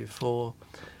responsibility for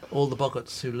all the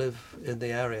boggarts who live in the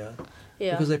area,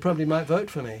 because they probably might vote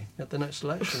for me at the next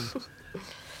election.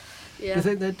 Do you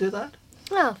think they'd do that?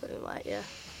 Yeah, I think they might. Yeah.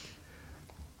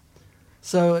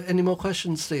 So, any more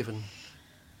questions, Stephen?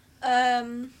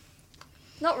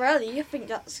 Not really. I think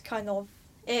that's kind of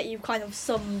it. You've kind of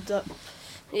summed up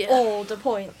all the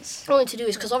points. What I want to do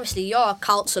is, because obviously you're a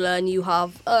councillor and you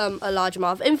have a large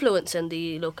amount of influence in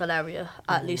the local area,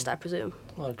 at least I presume.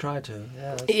 Well, I try to,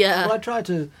 Yeah. Well, I try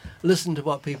to listen to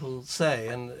what people say,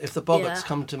 and if the boggarts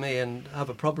come to me and have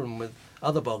a problem with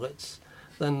other boggarts,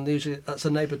 then usually that's a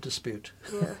neighbour dispute.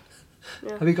 Yeah.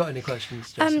 Have you got any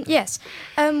questions, Jessica? Yes.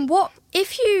 What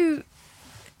if you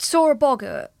saw a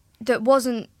boggart that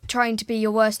wasn't trying to be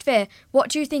your worst fear, what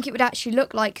do you think it would actually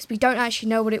look like? Because we don't actually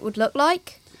know what it would look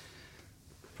like.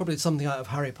 Probably something out of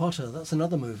Harry Potter. That's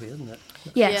another movie, isn't it?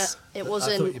 Yes. Yeah, it was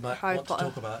I thought in you might Harry want Potter. to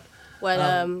talk about.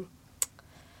 When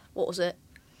what was it?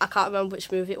 I can't remember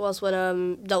which movie it was.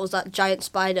 When that was that giant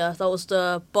spider. That was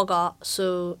the Bogart.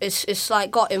 So it's like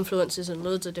got influences in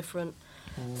loads of different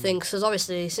things. Because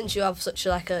obviously, since you have such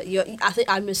like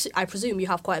I presume you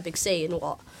have quite a big say in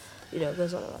what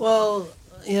goes on. Well,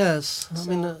 yes. I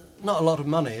mean, not a lot of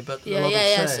money, but a lot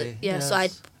of say.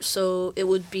 So it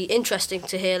would be interesting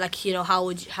to hear, like, how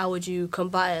would you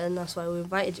combat it, and that's why we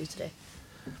invited you today.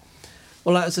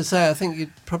 Well, as I say, I think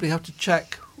you'd probably have to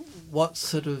check what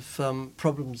sort of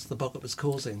problems the boggart was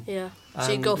causing. Yeah.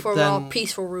 So you go for a more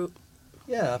peaceful route.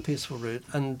 Yeah, a peaceful route,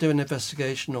 and do an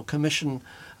investigation or commission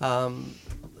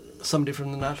somebody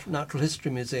from the Natural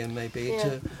History Museum, maybe,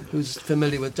 who's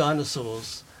familiar with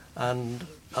dinosaurs and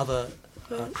other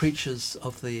creatures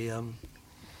of the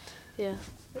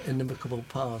inimicable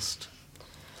past.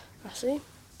 I see.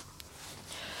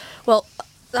 Well,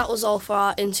 that was all for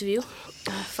our interview.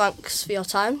 Thanks for your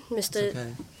time, Mr.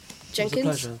 Jenkins. It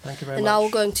was a pleasure. Thank you very much. And now we're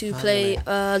going to play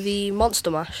the Monster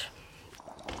Mash.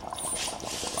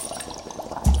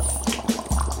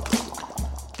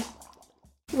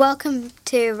 Welcome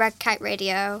to Red Kite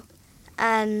Radio,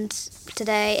 and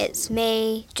today it's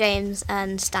me, James,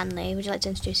 and Stanley. Would you like to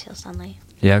introduce yourself, Stanley?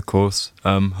 Yeah, of course.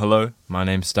 Hello, my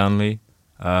name's Stanley.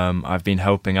 I've been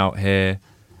helping out here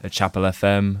at Chapel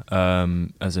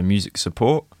FM as a music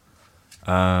support.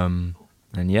 And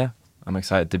yeah, I'm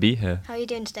excited to be here. How are you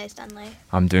doing today, Stanley?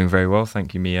 I'm doing very well,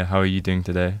 thank you, Mia. How are you doing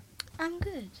today? I'm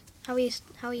good. How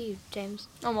are you, James?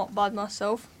 I'm not bad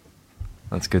myself.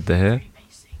 That's good to hear.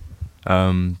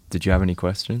 Did you have any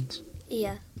questions?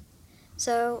 Yeah.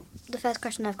 So, the first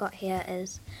question I've got here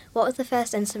is, what was the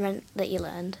first instrument that you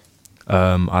learned?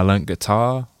 I learnt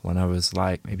guitar when I was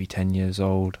like maybe 10 years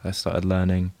old. I started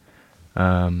learning.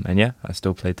 And yeah, I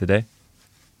still play today.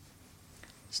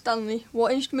 Stanley,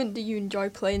 what instrument do you enjoy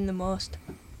playing the most?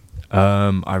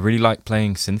 I really like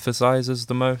playing synthesizers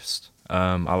the most.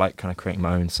 I like kind of creating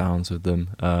my own sounds with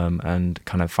them and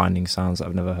kind of finding sounds that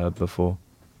I've never heard before.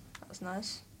 That's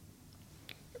nice.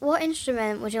 What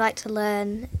instrument would you like to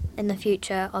learn in the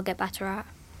future or get better at?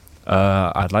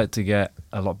 I'd like to get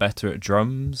a lot better at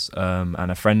drums,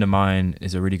 and a friend of mine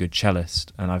is a really good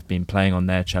cellist, and I've been playing on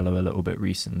their cello a little bit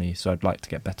recently, so I'd like to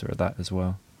get better at that as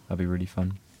well. That'd be really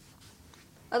fun.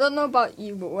 I don't know about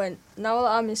you, but now that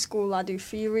I'm in school, I do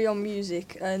theory on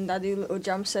music and I do little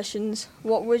jam sessions.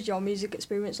 What was your music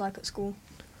experience like at school?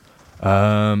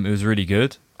 It was really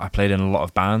good. I played in a lot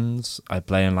of bands. I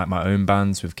play in like my own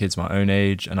bands with kids my own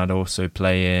age, and I'd also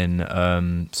play in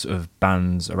sort of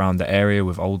bands around the area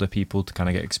with older people to kind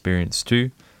of get experience too.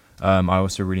 I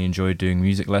also really enjoyed doing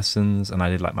music lessons, and I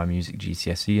did like my music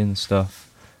GCSE and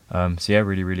stuff. So yeah,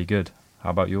 really, really good.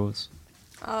 How about yours?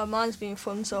 Mine's been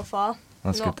fun so far.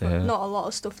 That's good to hear. Not a lot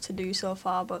of stuff to do so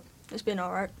far, but it's been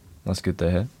alright. That's good to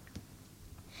hear.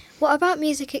 What about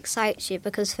music excites you?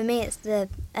 Because for me, it's the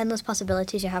endless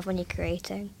possibilities you have when you're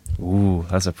creating. Ooh,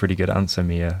 that's a pretty good answer,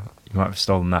 Mia. You might have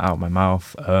stolen that out of my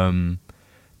mouth.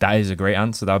 That is a great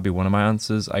answer. That would be one of my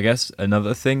answers. I guess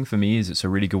another thing for me is it's a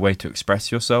really good way to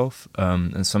express yourself.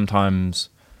 And sometimes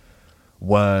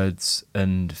words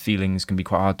and feelings can be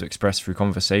quite hard to express through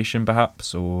conversation,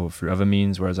 perhaps, or through other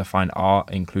means. Whereas I find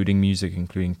art, including music,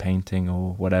 including painting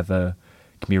or whatever,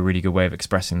 can be a really good way of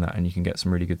expressing that, and you can get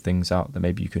some really good things out that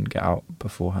maybe you couldn't get out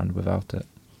beforehand without it.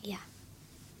 Yeah.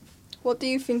 What do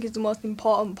you think is the most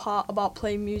important part about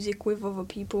playing music with other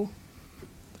people?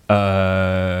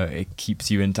 It keeps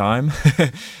you in time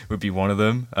would be one of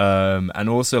them, and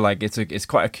also like it's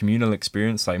quite a communal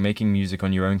experience. Like making music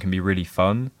on your own can be really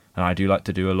fun, and I do like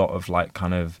to do a lot of like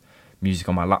kind of music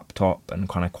on my laptop and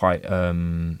kind of quite I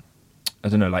don't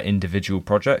know, like individual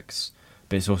projects.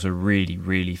 But it's also really,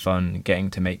 really fun getting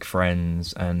to make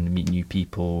friends and meet new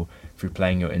people through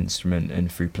playing your instrument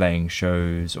and through playing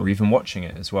shows or even watching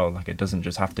it as well. Like it doesn't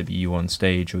just have to be you on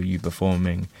stage or you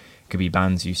performing. It could be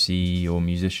bands you see or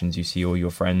musicians you see or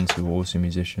your friends who are also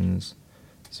musicians.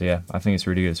 So yeah, I think it's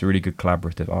really good. It's a really good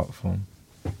collaborative art form.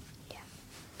 Yeah.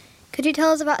 Could you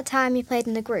tell us about a time you played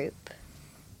in a group?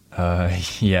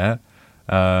 Yeah.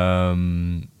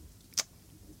 You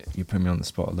put me on the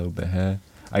spot a little bit here.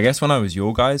 I guess when I was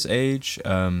your guys' age,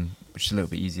 which is a little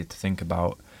bit easier to think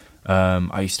about,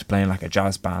 I used to play in like a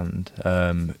jazz band.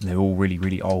 They're all really,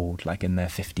 really old, like in their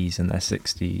 50s and their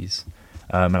 60s.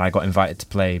 And I got invited to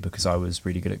play because I was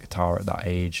really good at guitar at that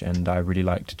age, and I really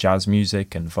liked jazz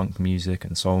music and funk music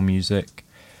and soul music.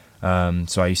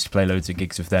 So I used to play loads of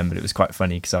gigs with them, but it was quite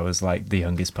funny because I was like the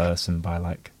youngest person by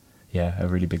like a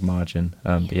really big margin.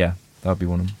 But yeah, that would be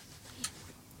one of them.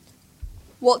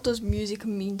 What does music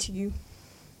mean to you?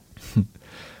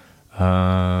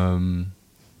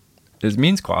 It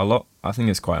means quite a lot. I think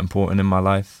it's quite important in my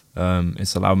life.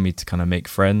 It's allowed me to kind of make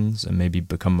friends and maybe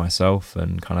become myself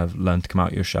and kind of learn to come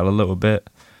out your shell a little bit.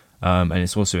 And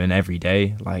it's also in every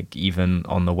day, like even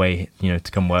on the way, to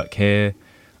come work here,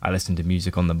 I listen to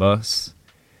music on the bus.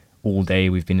 All day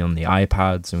we've been on the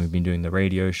iPads and we've been doing the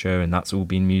radio show, and that's all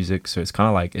been music. So it's kind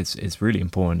of like it's really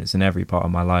important. It's in every part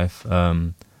of my life.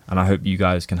 And I hope you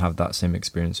guys can have that same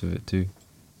experience with it too.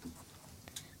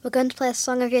 We're going to play a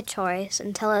song of your choice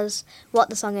and tell us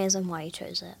what the song is and why you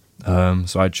chose it.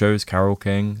 So I chose Carole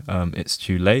King, It's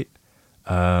Too Late.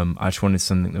 I just wanted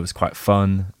something that was quite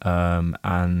fun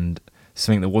and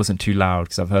something that wasn't too loud,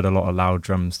 because I've heard a lot of loud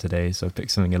drums today, so I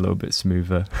picked something a little bit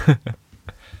smoother.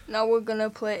 Now we're going to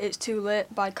play It's Too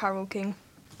Late by Carole King.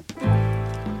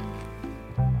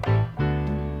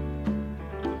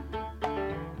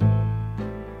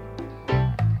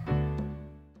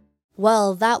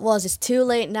 Well, that was It's Too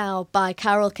Late Now by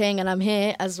Carole King, and I'm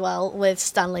here as well with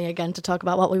Stanley again to talk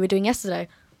about what we were doing yesterday.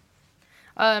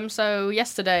 So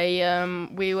yesterday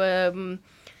we were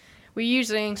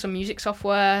using some music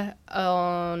software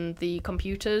on the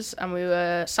computers, and we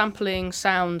were sampling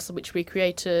sounds which we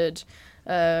created,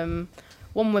 one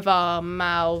with our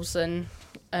mouths, and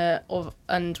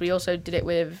we also did it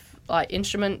with like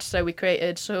instruments. So we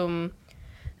created some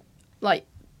like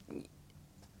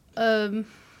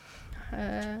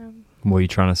what are you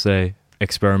trying to say?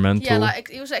 Experimental? Yeah, like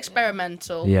it was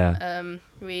experimental. Yeah.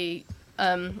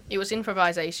 It was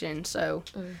improvisation, so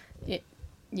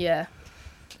yeah.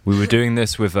 We were doing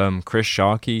this with Chris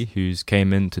Sharkey, who's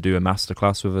came in to do a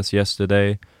masterclass with us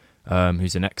yesterday,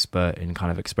 who's an expert in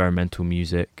kind of experimental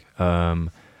music.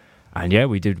 And yeah,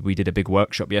 we did a big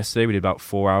workshop yesterday. We did about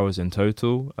 4 hours in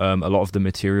total. A lot of the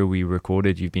material we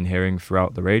recorded you've been hearing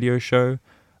throughout the radio show.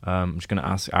 I'm just going to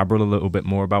ask Abril a little bit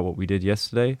more about what we did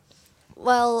yesterday.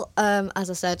 Well,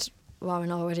 as I said,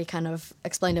 Warren already kind of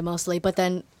explained it mostly, but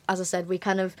then, as I said, we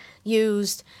kind of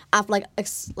used,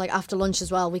 after lunch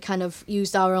as well, we kind of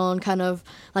used our own kind of,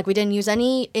 like, we didn't use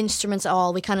any instruments at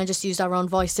all. We kind of just used our own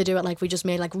voice to do it. Like, we just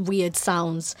made, like, weird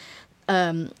sounds.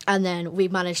 And then we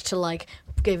managed to, like,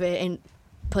 put it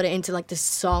into, like, this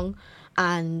song.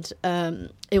 And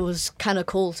it was kind of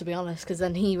cool, to be honest, because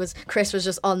then Chris was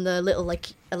just on the little like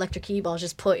electric keyboard,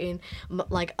 just putting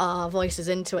like our voices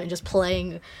into it and just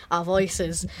playing our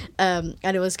voices, and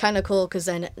it was kind of cool, because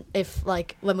then if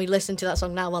like when we listen to that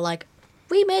song now, we're like,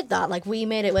 we made that, like we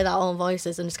made it with our own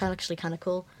voices, and it's actually kind of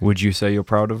cool. Would you say you're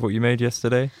proud of what you made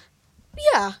yesterday?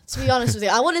 Yeah, to be honest with you,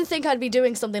 I wouldn't think I'd be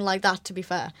doing something like that, to be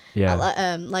fair. Yeah.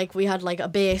 Like we had like a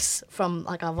bass from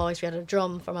like our voice, we had a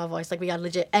drum from our voice, like we had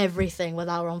legit everything with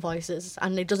our own voices,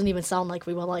 and it doesn't even sound like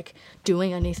we were like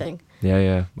doing anything.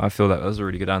 Yeah. I feel that was a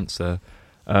really good answer.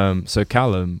 So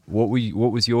Callum, what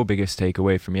was your biggest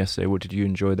takeaway from yesterday? What did you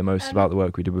enjoy the most about the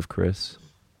work we did with Chris?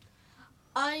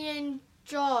 I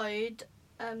enjoyed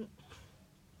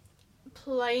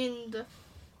playing the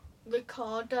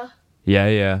recorder.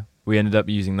 Yeah. We ended up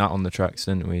using that on the tracks,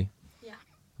 didn't we? Yeah.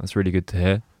 That's really good to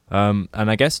hear. And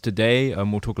I guess today,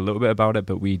 we'll talk a little bit about it,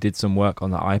 but we did some work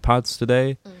on the iPads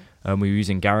today. We were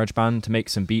using GarageBand to make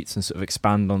some beats and sort of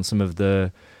expand on some of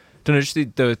the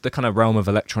kind of realm of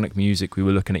electronic music we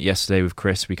were looking at yesterday with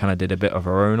Chris. We kind of did a bit of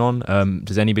our own on.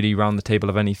 Does anybody around the table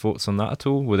have any thoughts on that at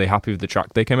all? Were they happy with the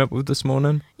track they came up with this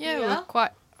morning? Yeah.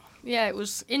 It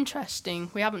was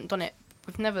interesting. We haven't done it.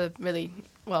 We've never really...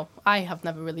 Well, I have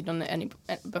never really done it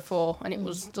before, and it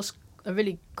was just a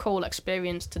really cool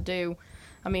experience to do.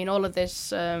 I mean, all of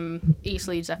this East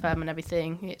Leeds FM and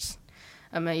everything, it's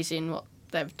amazing what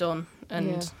they've done.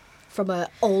 And from an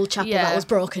old chapel that was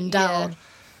broken down.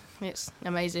 Yeah. It's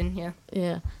amazing,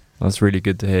 Yeah. That's really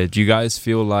good to hear. Do you guys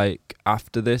feel like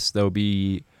after this there'll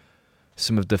be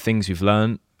some of the things you've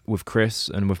learned with Chris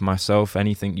and with myself,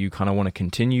 anything you kind of want to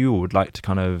continue or would like to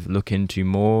kind of look into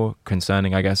more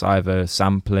concerning, I guess, either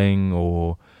sampling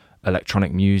or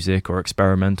electronic music or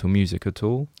experimental music at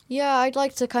all? Yeah, I'd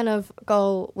like to kind of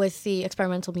go with the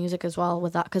experimental music as well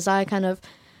with that, because I kind of,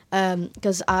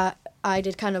 because I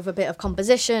did kind of a bit of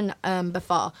composition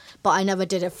before, but I never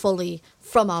did it fully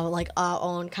from our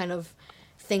own kind of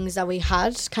things that we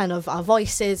had, kind of our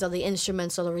voices or the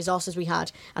instruments or the resources we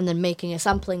had, and then making it,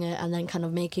 sampling it, and then kind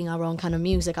of making our own kind of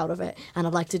music out of it. And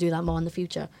I'd like to do that more in the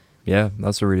future. Yeah,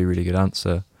 that's a really, really good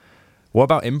answer. What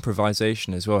about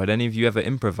improvisation as well? Had any of you ever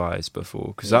improvised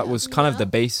before? Because that was kind of the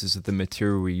basis of the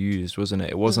material we used, wasn't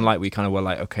it? It wasn't like we kind of were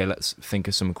like, okay, let's think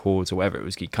of some chords or whatever. It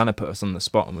was, he kind of put us on the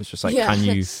spot and was just like,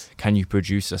 can you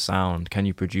produce a sound? Can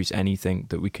you produce anything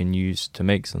that we can use to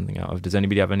make something out of? Does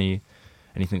anybody have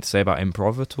anything to say about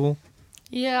improv at all?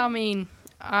 Yeah, I mean,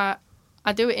 I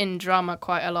do it in drama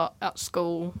quite a lot at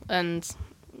school, and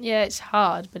yeah, it's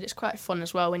hard, but it's quite fun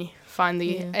as well when you find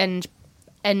the end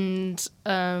what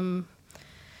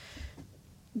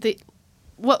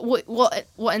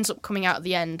ends up coming out at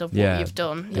the end of what you've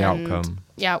done. The outcome.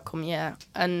 The outcome, yeah.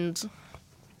 And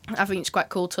I think it's quite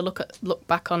cool to look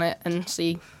back on it and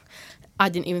see I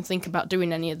didn't even think about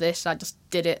doing any of this. I just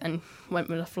did it and went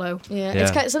with the flow. Yeah.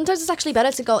 It's sometimes it's actually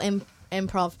better to go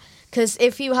improv, because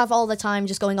if you have all the time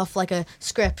just going off like a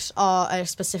script or a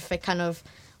specific kind of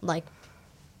like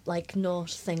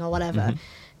note thing or whatever,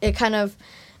 it kind of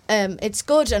it's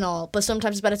good and all, but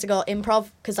sometimes it's better to go improv,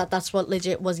 because that's what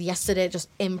legit was yesterday, just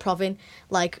improving.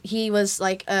 Like he was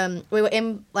like we were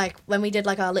in like when we did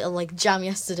like our little like jam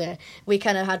yesterday, we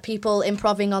kind of had people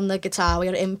improving on the guitar, we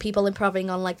had people improving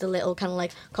on like the little kind of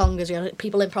like congas, we had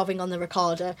people improving on the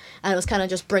recorder, and it was kind of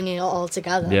just bringing it all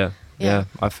together. Yeah,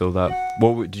 I feel that.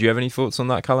 Did you have any thoughts on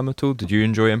that, Callum, at all? Did you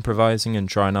enjoy improvising and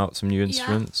trying out some new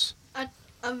instruments? I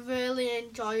really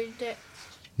enjoyed it.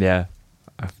 Yeah,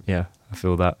 I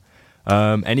feel that.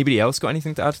 Anybody else got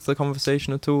anything to add to the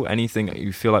conversation at all? Anything that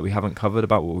you feel like we haven't covered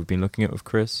about what we've been looking at with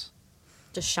Chris?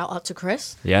 Just shout out to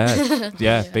Chris.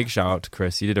 Yeah, big shout out to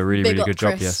Chris. He did a really good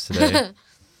job yesterday.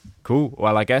 Cool.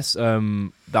 Well, I guess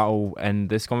that'll end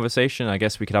this conversation. I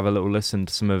guess we could have a little listen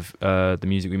to some of the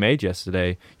music we made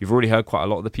yesterday. You've already heard quite a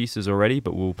lot of the pieces already,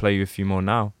 but we'll play you a few more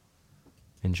now.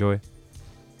 Enjoy.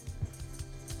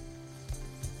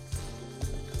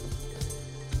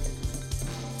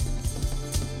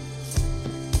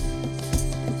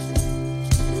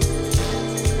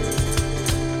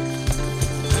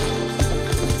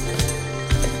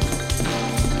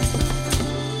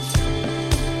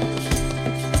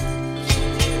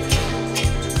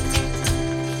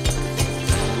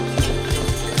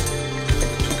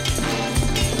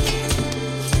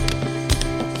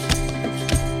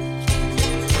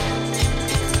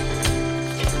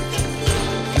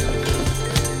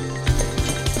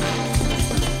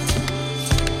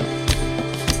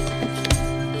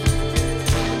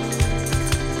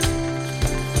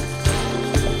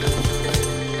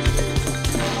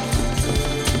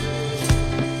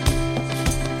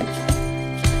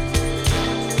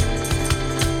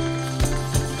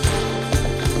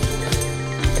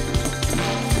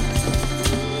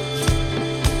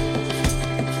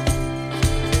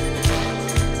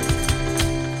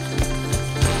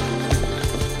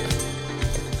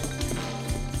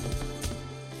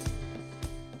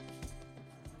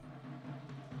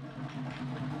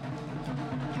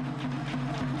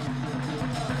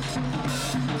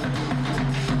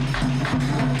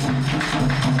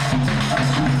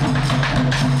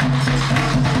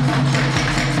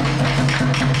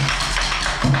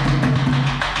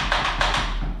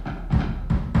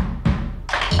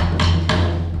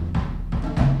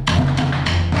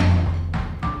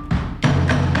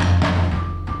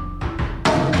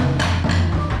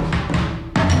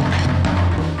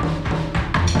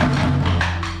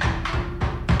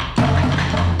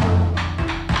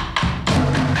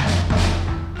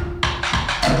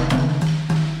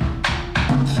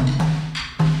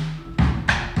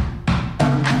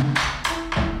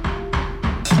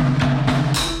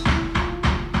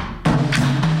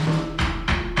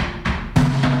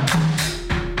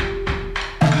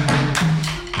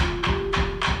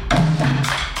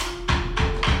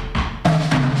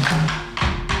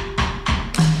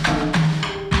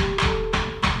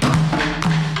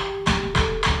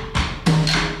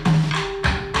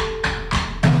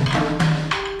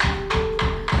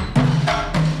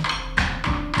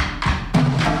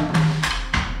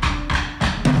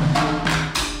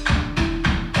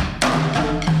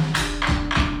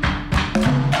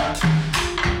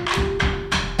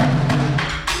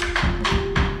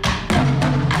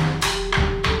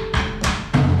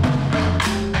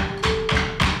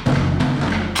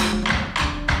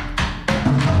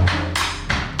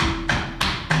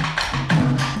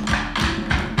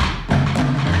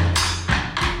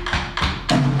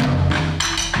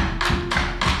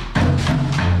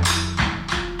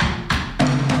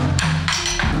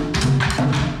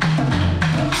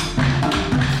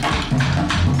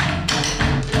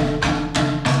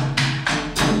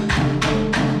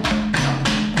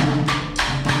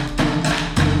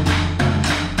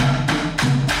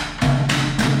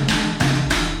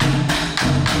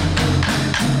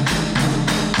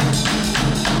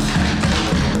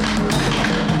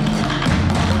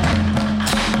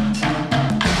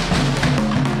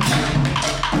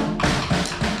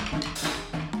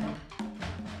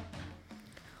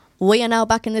 We are now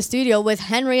back in the studio with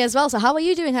Henry as well. So how are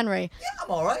you doing, Henry? Yeah,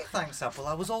 I'm all right, thanks, Apple.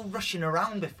 I was all rushing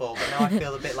around before, but now I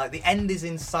feel a bit like the end is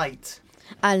in sight.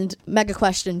 And mega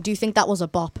question, do you think that was a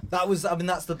bop?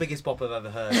 That's the biggest bop I've ever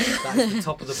heard. That is the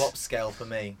top of the bop scale for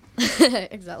me.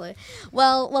 Exactly.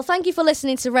 Well, thank you for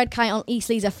listening to Red Kite on East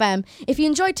Leeds FM. If you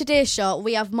enjoyed today's show,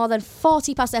 we have more than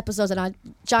 40 past episodes in our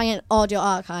giant audio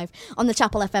archive on the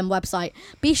Chapel FM website.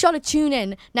 Be sure to tune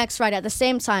in next Friday at the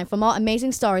same time for more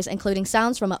amazing stories, including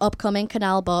sounds from our upcoming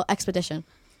canal boat expedition.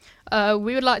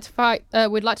 We'd like to thank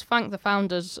the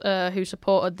founders who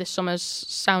supported this summer's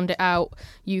Sound It Out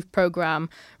youth programme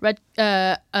with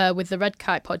the Red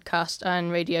Kite podcast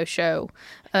and radio show.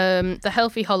 The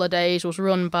Healthy Holidays was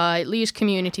run by Leeds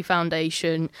Community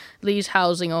Foundation, Leeds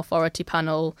Housing Authority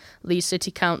Panel, Leeds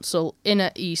City Council,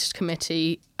 Inner East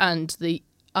Committee and the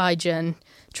iGen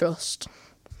Trust.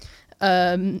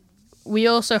 We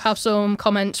also have some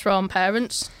comments from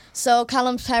parents. So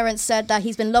Callum's parents said that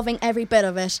he's been loving every bit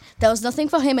of it. There was nothing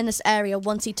for him in this area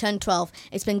once he turned 12.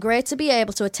 It's been great to be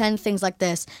able to attend things like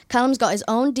this. Callum's got his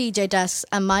own DJ desk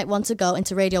and might want to go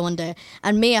into radio one day.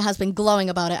 And Mia has been glowing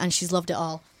about it and she's loved it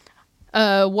all.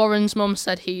 Warren's mum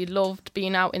said he loved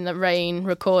being out in the rain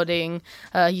recording.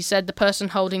 He said the person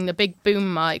holding the big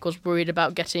boom mic was worried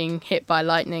about getting hit by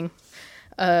lightning.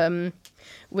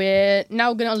 We're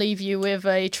now going to leave you with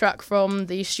a track from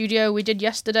the studio we did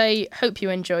yesterday. Hope you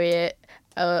enjoy it.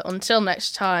 Until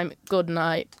next time, good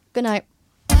night. Good night.